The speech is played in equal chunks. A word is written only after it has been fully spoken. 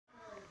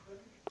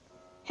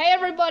Hey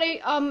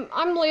everybody,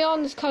 I'm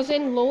Leon's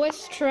cousin,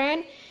 Louis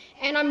Tran,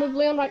 and I'm with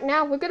Leon right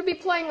now. We're gonna be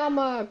playing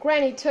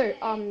Granny 2,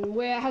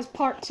 where it has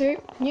part 2,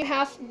 new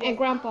house, and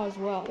Grandpa as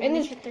well. And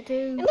look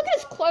at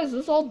his clothes,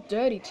 it's all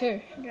dirty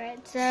too. Right,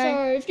 so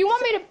if you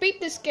want me to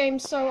beat this game,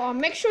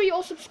 make sure you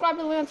all subscribe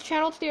to Leon's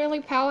channel, it's the only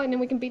power, and then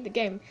we can beat the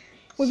game.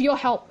 With your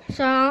help.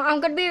 So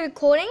I'm gonna be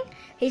recording,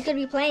 he's gonna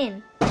be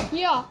playing.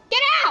 Yeah,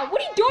 get out! What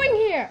are you doing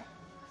here?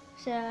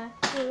 So,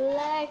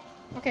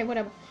 okay,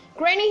 whatever.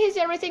 Granny hears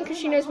everything because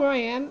she knows where I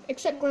am,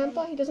 except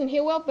Grandpa. He doesn't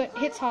hear well, but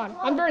hits hard.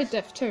 I'm very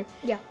deaf too.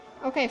 Yeah.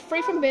 Okay,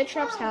 free from bear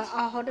traps.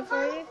 I'll hold it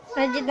for you.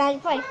 Now you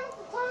play.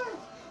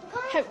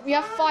 We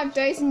have 5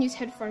 days and use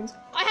headphones.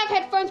 I have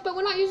headphones, but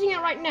we're not using it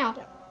right now.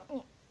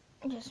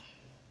 Just.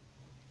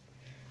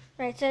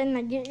 Right, so now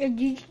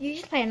you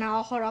just play and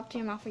I'll hold it up to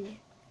your mouth for you.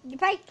 You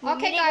play.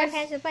 Okay, guys.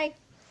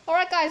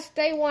 Alright, guys,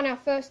 day 1, our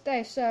first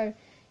day. So,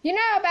 you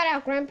know about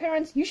our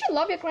grandparents. You should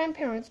love your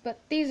grandparents, but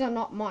these are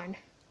not mine.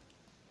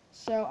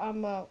 So,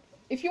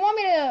 if you want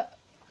me to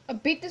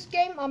beat this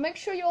game, make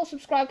sure you all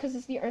subscribe because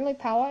it's the only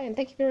power. And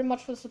thank you very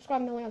much for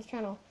subscribing to Leon's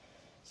channel.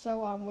 So,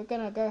 we're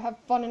gonna go have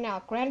fun in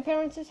our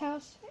grandparents'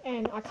 house.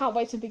 And I can't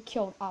wait to be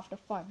killed after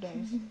 5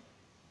 days.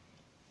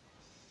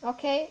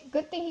 Okay,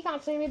 good thing he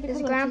can't see me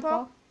because I'm too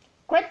far.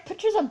 Great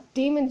pictures of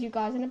demons, you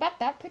guys. And about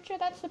that picture,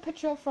 that's the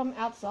picture from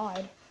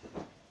outside.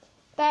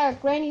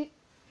 Granny,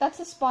 that's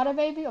a spider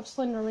baby of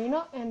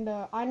Slenderina. And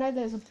I know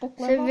there's a book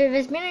level. So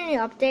there's been a new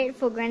update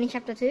for Granny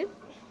Chapter 2.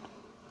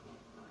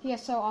 Yeah,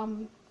 so,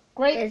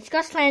 great. It's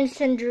got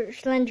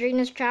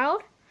Slendrina's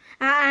child.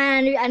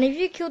 And if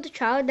you kill the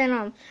child,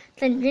 then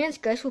Slendrina's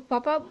ghost will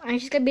pop up. And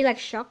she's gonna be, like,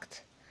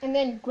 shocked. And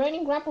then Granny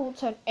and Grandpa will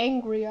turn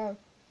angry,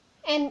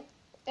 And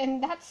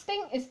that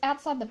thing is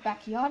outside the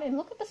backyard, and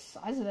look at the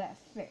size of that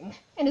thing.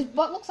 And his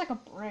butt looks like a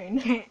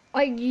brain.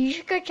 Wait, you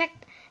should go check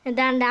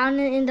down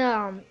in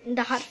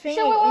the hut thing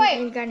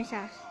in Granny's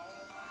house.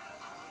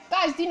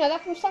 Guys, do you know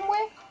that from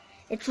somewhere?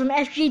 It's from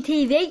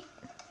FGTV.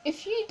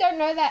 If you don't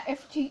know that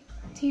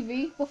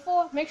FGTV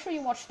before, make sure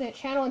you watch their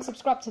channel and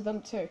subscribe to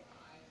them too.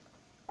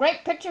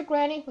 Great picture,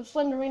 Granny, with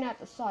Slenderina at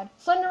the side.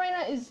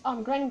 Slenderina is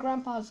Granny and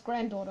Grandpa's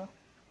granddaughter.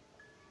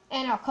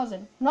 And our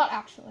cousin. Not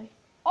actually.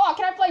 Oh,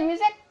 can I play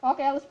music?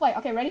 Okay, let's play.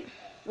 Okay, ready?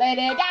 Let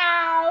it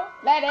go!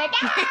 Let it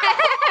go!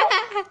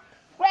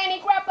 Granny,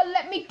 Grandpa,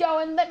 let me go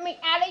and let me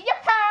out of your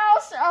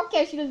house!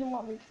 Okay, she doesn't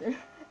want me to.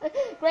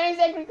 Granny's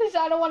angry because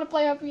I don't want to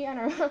play her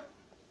piano.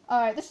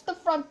 Alright, this is the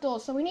front door,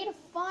 so we need to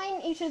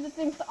find each of the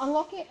things to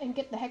unlock it and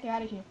get the heck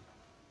out of here.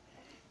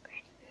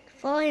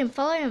 Follow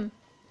him.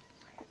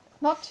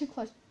 Not too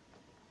close.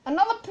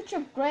 Another picture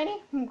of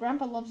Granny.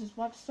 Grandpa loves his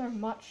wife so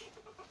much.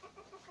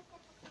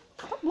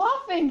 Stop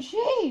laughing,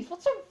 jeez.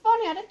 What's so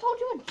funny? I just told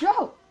you a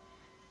joke.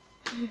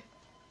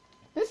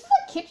 This is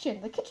the kitchen.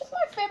 The kitchen's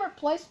my favorite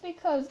place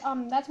because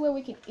that's where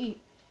we can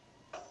eat.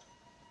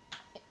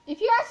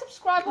 If you guys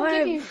subscribe,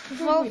 we'll give you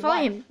follow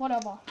him.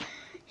 Whatever.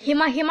 He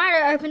might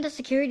have opened the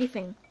security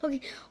thing.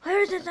 Look,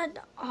 where is that?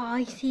 Oh,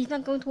 he's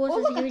not going towards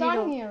the security door. Look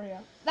at the dining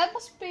area. That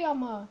must be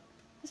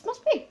this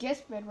must be a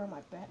guest bedroom,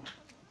 I bet.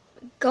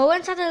 Go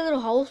inside the little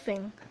hole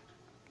thing.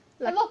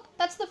 Hey, look,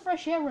 that's the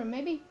fresh air room.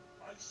 Maybe.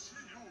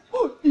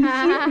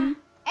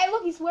 Hey,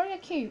 look, he's wearing a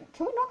key.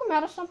 Can we knock him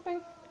out or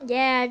something?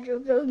 Yeah,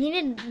 you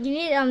need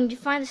to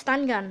find a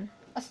stun gun.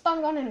 A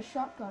stun gun and a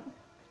shotgun.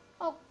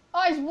 Oh,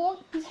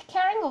 he's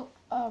carrying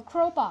a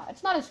crowbar.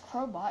 It's not his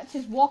crowbar, it's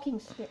his walking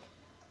stick.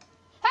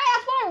 Hey,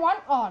 that's what I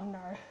want. Oh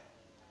no.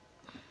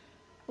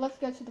 Let's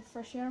go to the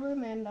fresh air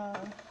room and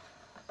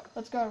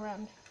let's go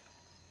around.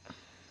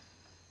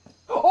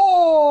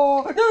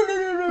 Oh no!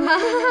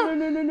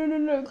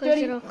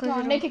 Dirty,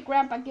 naked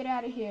Grandpa, get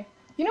out of here.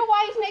 You know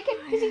why he's naked?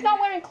 Because he's not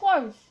wearing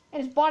clothes.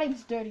 And his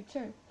body's dirty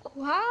too.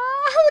 Wow,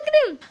 look at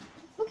him.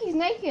 Look, he's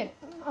naked.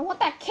 I want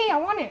that key, I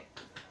want it.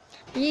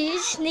 You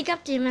just sneak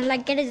up to him and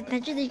like get his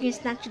attention so you can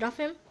snatch it off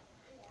him.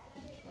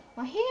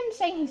 I hear him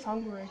saying he's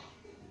hungry.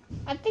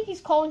 I think he's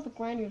calling for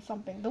Granny or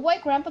something. The way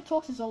Grandpa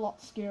talks is a lot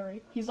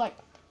scary. He's like,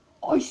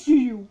 I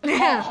see you.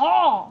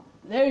 Aha!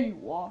 There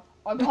you are.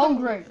 I'm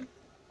hungry.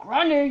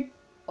 Granny.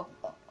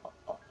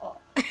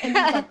 And he's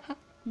like,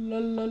 la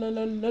la la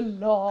la la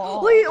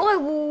la. Wait,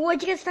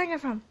 where'd you get Stanger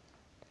from?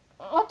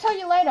 I'll tell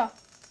you later.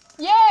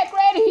 Yeah,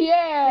 Granny,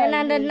 yeah.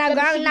 Now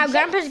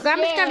Grandpa's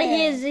gotta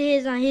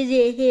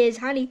hear his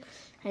honey.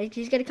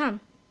 He's gonna come.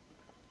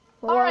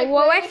 Alright,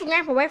 wait for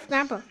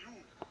Grandpa.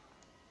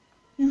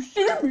 You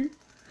see me?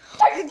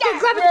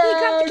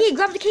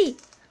 Grab the key.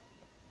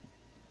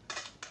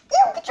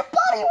 Ew, get your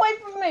body away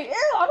from me.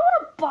 Ew, I don't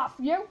want to buff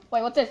you.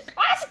 Wait, what's this?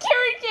 Ah,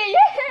 security key,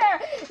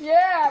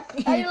 yeah.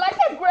 How you like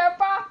that,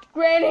 Grandpa?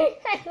 Granny?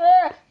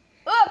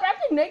 Oh,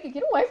 Grandpa's naked,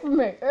 get away from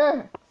me.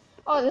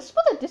 Oh, this is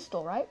for the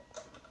distal, right?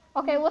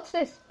 Okay, what's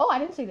this? Oh, I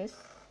didn't see this.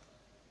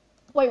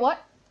 Wait,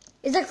 what?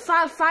 It's like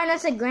Five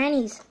Nights at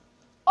Granny's.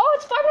 Oh,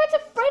 it's Five Nights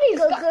at Freddy's.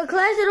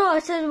 Close the door.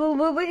 It says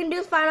we can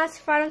do Five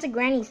Nights at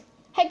Granny's.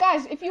 Hey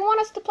guys, if you want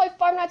us to play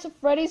Five Nights at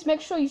Freddy's,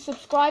 make sure you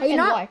subscribe and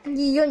like.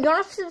 You want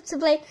us to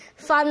play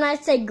Five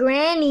Nights at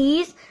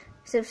Granny's,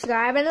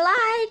 subscribe and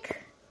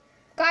like.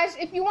 Guys,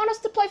 if you want us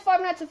to play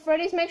Five Nights at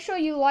Freddy's, make sure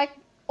you like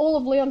all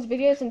of Leon's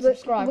videos and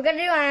subscribe. We're gonna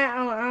do.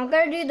 I'm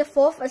gonna do the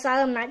 4th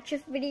Asylum Night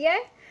Shift video.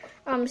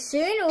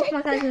 Soon with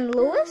my cousin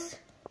Lewis.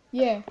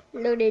 Yeah.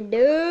 Loaded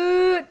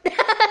dude. Look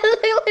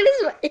at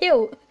this.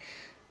 Ew.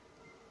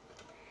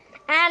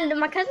 And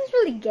my cousin's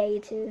really gay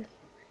too.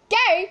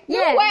 Gay? No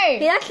Yeah. way.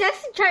 He always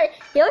tries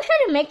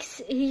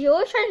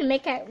to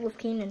make it with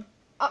Keenan.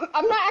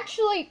 I'm not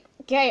actually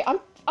gay.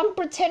 I'm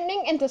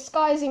pretending and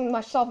disguising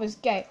myself as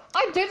gay.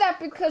 I do that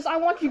because I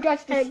want you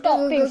guys to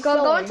stop being silly.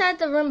 Go inside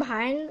the room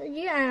behind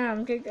you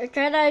and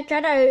try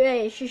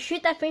to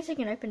shoot that thing so you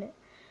can open it.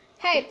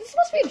 Hey, this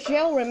must be a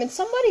jail room and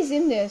somebody's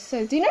in there.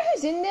 So do you know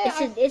who's in there?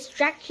 It's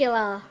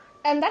Dracula.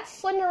 And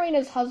that's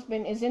Slenderina's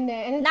husband is in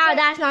there. And it's No,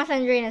 that's not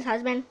Slenderina's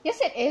husband. Yes,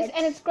 it is.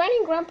 And it's Granny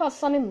and Grandpa's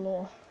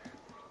son-in-law.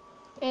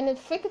 And I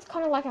think it's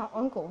kind of like our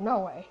uncle. No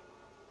way.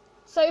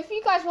 So if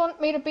you guys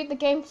want me to beat the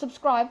game,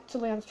 subscribe to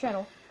Leon's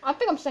channel. I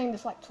think I'm saying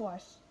this like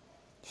twice.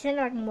 You said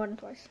it like more than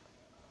twice.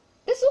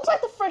 This looks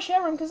like the fresh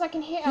air room because I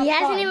can hear outside. He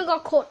hasn't even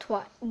got caught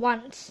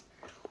once.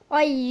 Oh,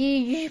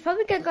 you should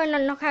probably go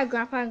and knock out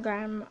Grandpa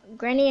and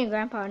Granny and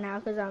Grandpa now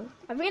because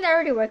I think they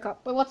already woke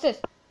up. Wait, what's this?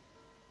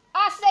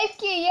 Ah, safe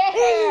key,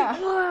 yeah!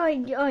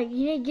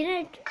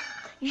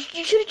 You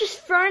should have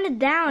just thrown it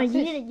down. I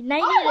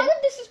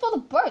think this is for the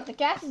boat, the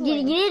gasoline.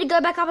 You need to go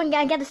back up and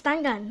get the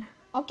stun gun.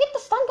 I'll get the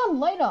stun gun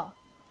later.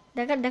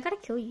 They're gonna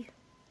kill you.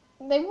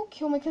 They will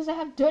kill me because they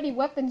have dirty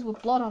weapons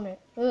with blood on it.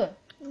 Ugh.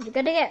 You're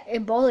gonna get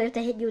Ebola if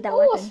they hit you with that Oh,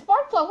 weapon. a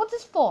spark plug. What's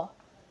this for?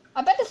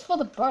 I bet this is for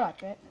the boat, I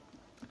bet.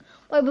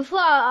 Wait, before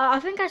I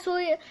think I saw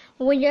you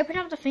when you opened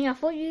up the thing. I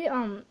thought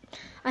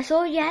I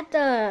saw you had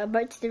the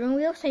boat steering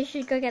wheel, so you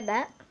should go get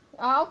that.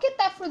 I'll get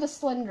that through the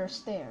slender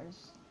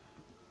stairs.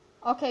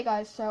 Okay,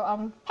 guys. So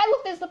hey,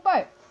 look, there's the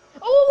boat.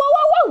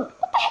 Oh, whoa!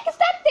 What the heck is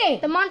that thing?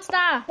 The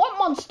monster. What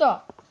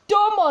monster?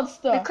 Door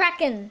monster. The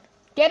Kraken.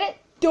 Get it?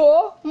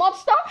 Door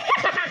monster.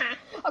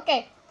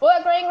 Okay.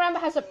 Well, Granny Grandpa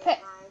has a pet.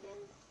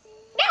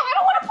 No, I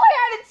don't want to play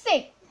hide and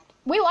seek.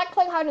 We like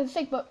playing hide and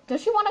seek, but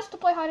does she want us to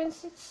play hide and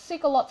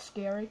seek a lot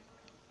scary?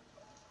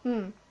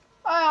 I'm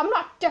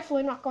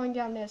definitely not going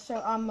down there. So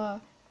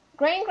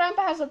Granny and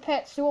Grandpa has a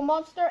pet sewer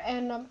monster,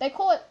 and they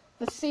call it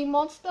the sea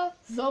monster,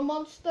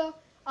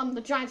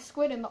 the giant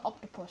squid, and the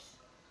octopus,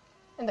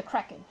 and the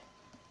kraken.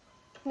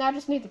 Now I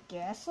just need the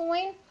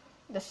gasoline,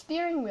 the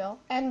steering wheel,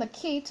 and the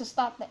key to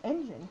start the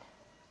engine.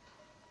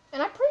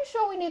 And I'm pretty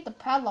sure we need the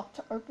padlock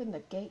to open the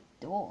gate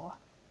door.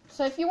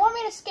 So if you want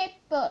me to escape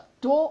the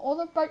door or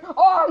the boat...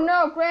 Oh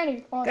no,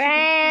 Granny! Oh,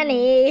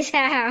 Granny's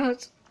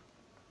house.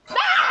 No!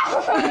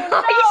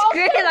 You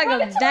screamed like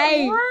a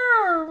babe.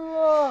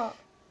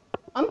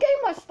 I'm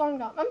getting my stun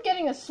gun. I'm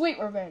getting a sweet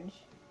revenge.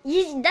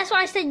 That's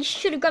why I said you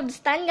should have got the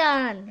stun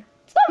gun.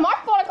 It's not my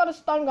fault I got a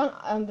stun gun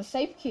and the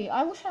safe key.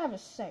 I wish I had a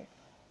safe.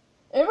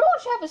 Everyone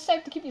should have a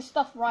safe to keep your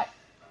stuff right.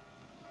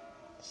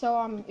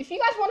 So, if you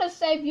guys want to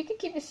save, you can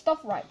keep your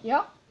stuff right,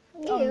 yeah?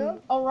 Yeah.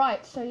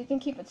 Alright, so you can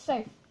keep it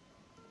safe.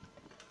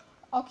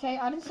 Okay,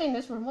 I didn't see in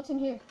this room. What's in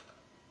here?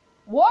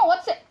 Whoa,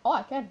 what's it? Oh,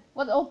 I can.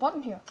 What's the old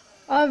button here?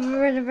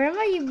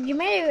 Remember you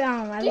made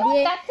a Do you know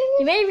what that thing is?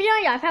 You made a video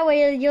on your iPad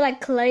where you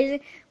like close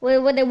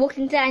where they walk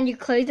into and you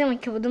close them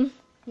and kill them.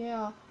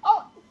 Yeah.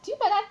 Oh, do you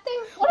know that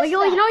thing? What is You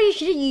that? know what you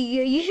should do?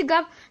 You should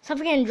grab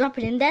something and drop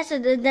it in there so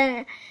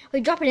then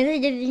we drop it in there,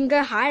 you can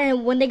go hide,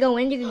 and when they go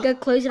in, you can go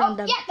close it on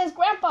them. Yeah, there's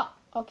Grandpa.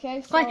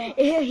 Okay, so...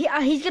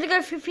 He's gonna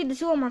go feed the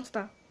sewer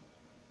monster.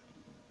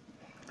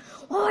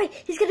 Oh,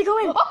 he's gonna go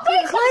in. Oh,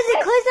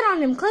 Close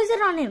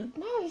it on him.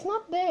 No, he's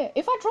not there.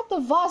 If I drop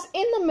the vase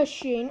in the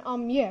machine,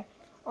 yeah.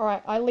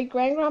 Alright, I leave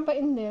Grandpa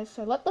in there,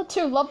 so let the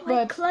two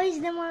lovebirds... Close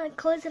it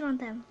on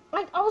them.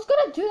 I was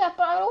gonna do that,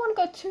 but I don't want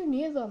to go too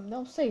near them.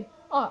 They'll see.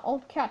 Oh,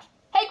 old couch.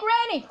 Hey,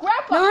 Granny!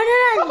 Grandpa! No,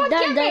 Come on,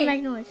 don't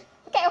make noise.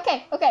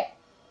 Okay.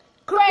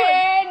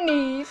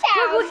 Granny's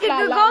house.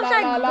 Go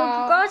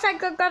outside,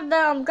 grab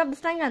the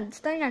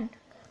stun gun.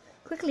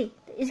 Quickly,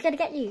 he's gonna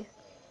get you.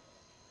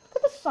 Look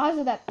at the size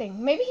of that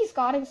thing. Maybe he's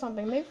guarding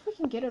something. Maybe we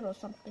can get it or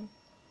something.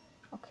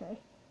 Okay.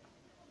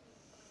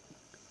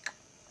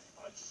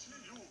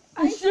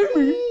 I see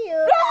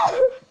you.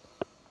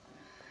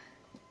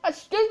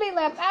 Excuse me,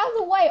 lamp. Out of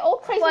the way.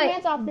 Old crazy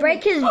man's out there.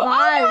 Break his vase.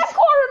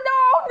 Oh,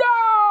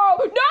 no!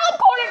 No!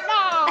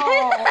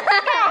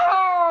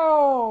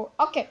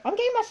 Okay, I'm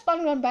getting my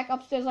stun gun back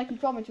upstairs like you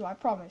told me to. I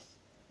promise.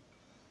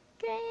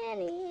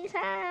 Granny's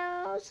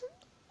house.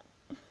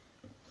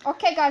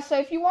 Okay, guys. So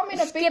if you want me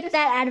to beat skip this,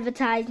 that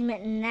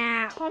advertisement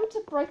now. time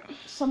to break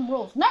some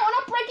rules. No, we're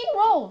not breaking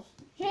rules.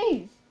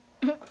 Jeez.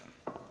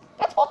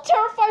 That's more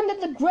terrifying than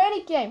the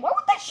Granny game. Why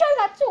would they show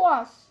that to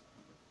us?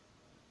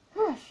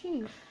 Oh,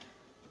 jeez.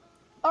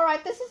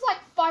 Alright, this is like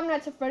 5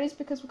 Nights at Freddy's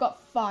because we got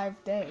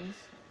 5 days.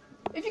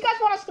 If you guys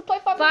want us to play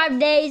 5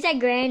 days at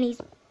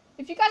Granny's.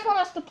 If you guys want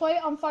us to play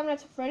on 5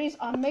 Nights at Freddy's,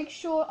 make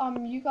sure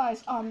you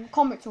guys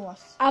comment to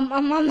us.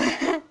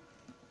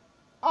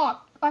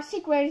 Oh, I see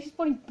Granny. She's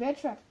putting bear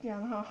traps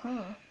down.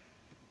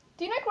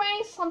 Do you know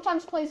Granny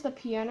sometimes plays the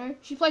piano?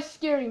 She plays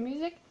scary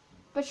music,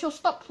 but she'll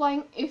stop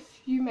playing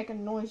if you make a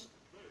noise.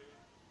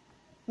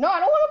 No, I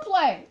don't want to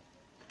play.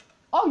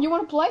 Oh, you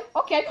want to play?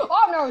 Okay.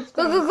 Oh no, it's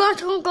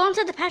Go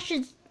inside the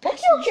passage. Okay.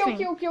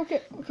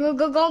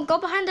 Go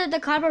behind the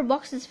cardboard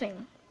boxes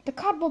thing. The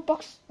cardboard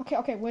box.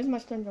 Okay. Where's my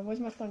stun gun? Oh, it's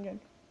my stun gun.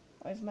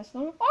 Oh, it's my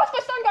stun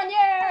gun.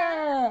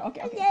 Yeah.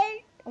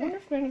 Okay. I wonder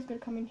if Granny's gonna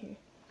come in here.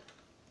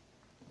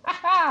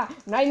 Haha!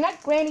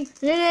 Night, Granny.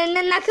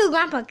 No, kill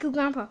Grandpa. Kill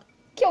Grandpa.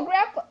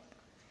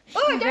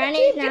 Oh,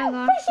 Granny's get now the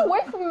gone. face away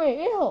from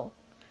me. Ew.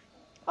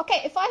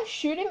 Okay, if I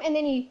shoot him and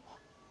then he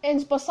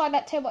ends beside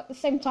that table at the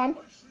same time,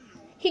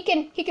 he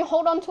can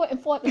hold on to it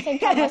and fall at the same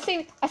time.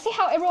 I see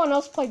how everyone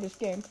else played this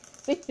game.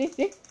 See,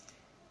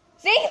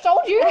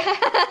 told you.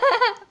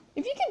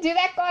 If you can do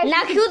that, guys.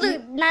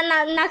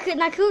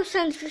 Now kill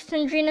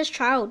Sandrina's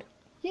child.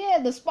 Yeah,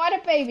 the spider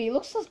baby.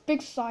 Looks like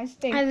big size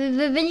thing.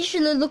 Then you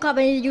should look up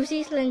and you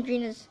see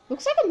Sandrina's.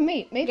 Looks like a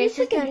meat. Maybe it's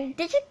like a...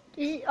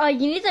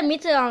 you need the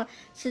meat to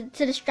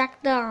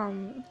distract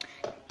the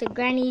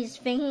granny's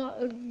thing.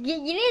 You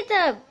need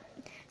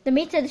the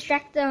meat to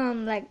distract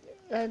the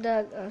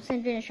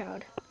Sandrina's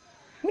child.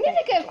 We need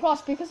to get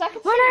across because I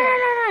can see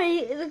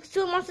No. The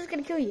two monsters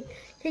gonna kill you.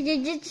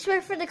 Just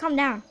wait for it to come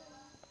down.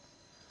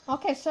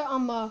 Okay,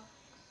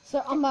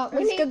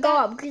 we need to go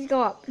up. Please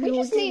go up. We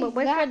just need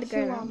wait that for it to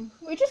go down.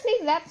 we just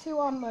need that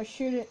to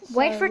shoot it.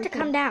 Wait for it to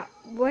come down.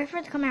 Wait for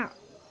it to come out.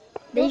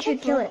 Then you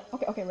should kill it.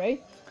 Okay,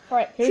 ready? All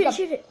right, here we go.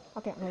 Shoot it.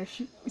 Okay, I'm gonna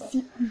shoot.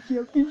 Shoot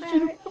Look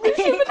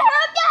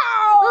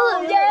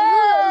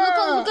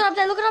up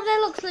there.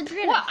 Look,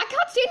 Sandrina. What? I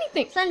can't see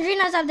anything.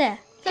 Sandrina's up there.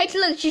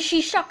 Look,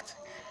 she's shocked.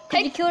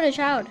 Because you killed a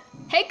child.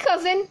 Hey,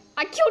 cousin,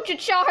 I killed your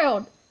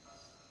child.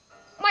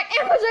 My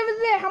ammo's over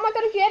there. How am I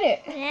gonna get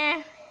it?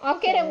 Yeah. I'll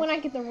get it when I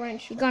get the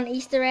wrench. You got an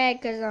Easter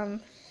egg because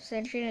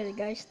Sandrina's a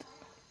ghost.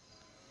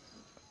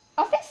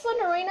 I think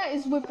Slenderina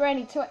is with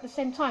Granny too at the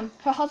same time.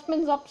 Her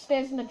husband's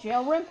upstairs in the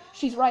jail room.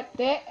 She's right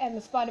there, and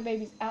the spider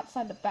baby's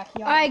outside the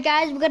backyard. Alright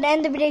guys, we're going to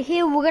end the video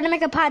here. We're going to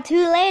make a part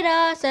 2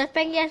 later. So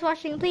thank you guys for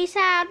watching. Peace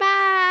out.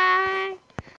 Bye.